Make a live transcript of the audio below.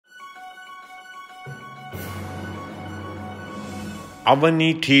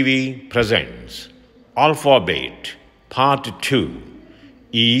Avani TV presents Alphabet Part-2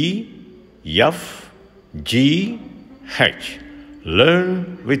 E, F, G, H.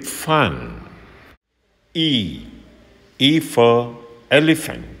 Learn with fun. E. E for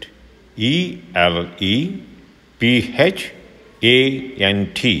elephant. E-L-E-P-H-A-N-T.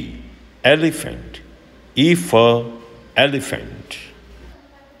 Elephant. E for elephant.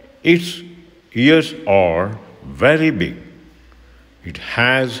 Its ears are very big. It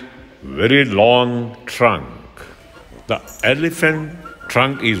has very long trunk. The elephant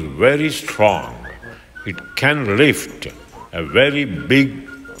trunk is very strong. It can lift a very big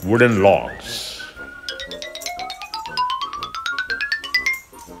wooden logs.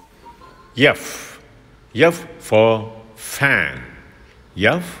 F. F for fan.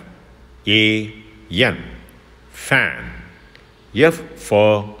 F-A-N. Fan. F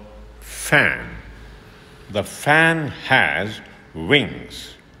for fan. The fan has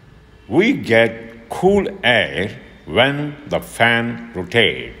wings. We get cool air when the fan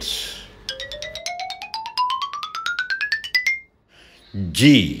rotates.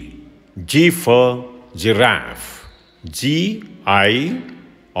 G. G for giraffe. G-I-R-A-F-F-E.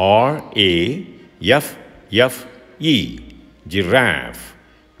 Giraffe.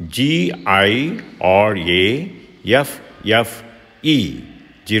 G-I-R-A-F-F-E.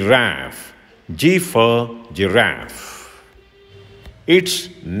 Giraffe. G for giraffe. Its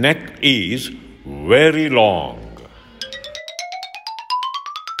neck is very long.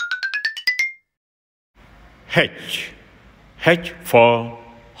 H. H for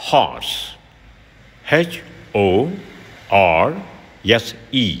horse. H-O-R-S-E.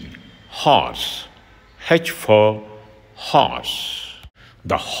 Horse. H for horse.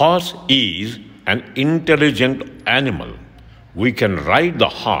 The horse is an intelligent animal. We can ride the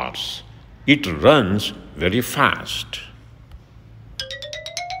horse. It runs very fast.